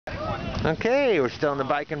Okay, we're still in the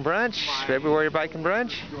Bike and Brunch, February Bike and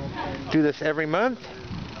Brunch. Do this every month.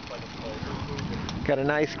 Got a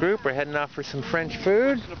nice group. We're heading off for some French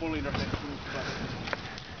food.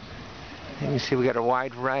 And you see we got a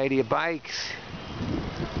wide variety of bikes.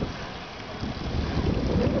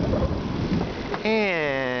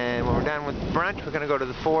 And when we're done with brunch, we're going to go to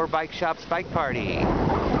the 4 Bike Shops Bike Party.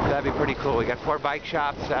 So that'd be pretty cool. We got 4 bike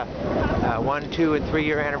shops, 1, 2, and 3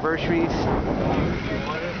 year anniversaries.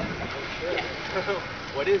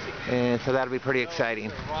 What is it? And so that'll be pretty exciting.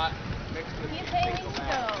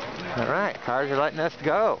 Alright, cars are letting us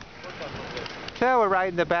go. So we're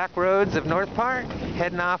riding the back roads of North Park,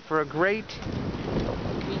 heading off for a great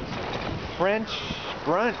French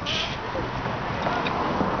brunch.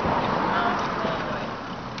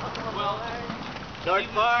 North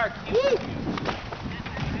Park! Woo!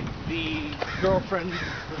 The girlfriend.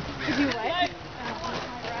 Did you what?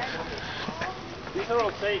 These are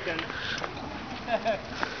all taken.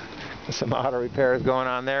 Some auto repairs going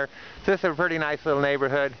on there. So this is a pretty nice little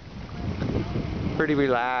neighborhood. Pretty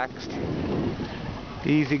relaxed.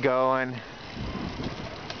 Easy going.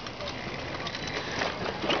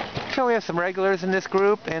 So we have some regulars in this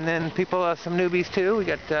group, and then people, some newbies too. We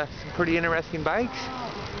got some pretty interesting bikes.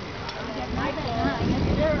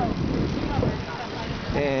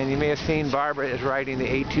 And you may have seen Barbara is riding the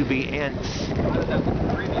A2B Ents.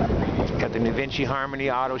 Got the Da Vinci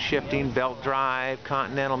Harmony auto shifting, belt drive,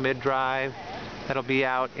 continental mid drive. That'll be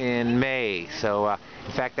out in May. So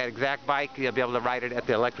in fact, that exact bike, you'll be able to ride it at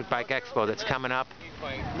the Electric Bike Expo that's coming up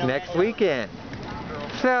next weekend.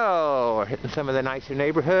 So we're hitting some of the nicer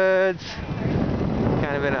neighborhoods,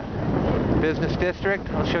 kind of in a business district.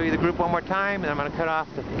 I'll show you the group one more time, and I'm going to cut off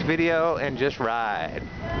the video and just ride.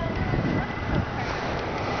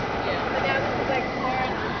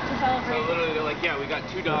 So literally they're like, yeah, we got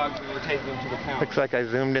 2 dogs and we're taking them to the pound. Looks like I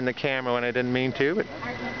zoomed in the camera when I didn't mean to, but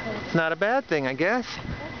it's not a bad thing, I guess.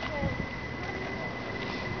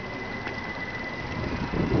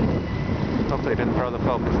 Hopefully it didn't throw the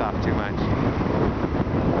focus off too much.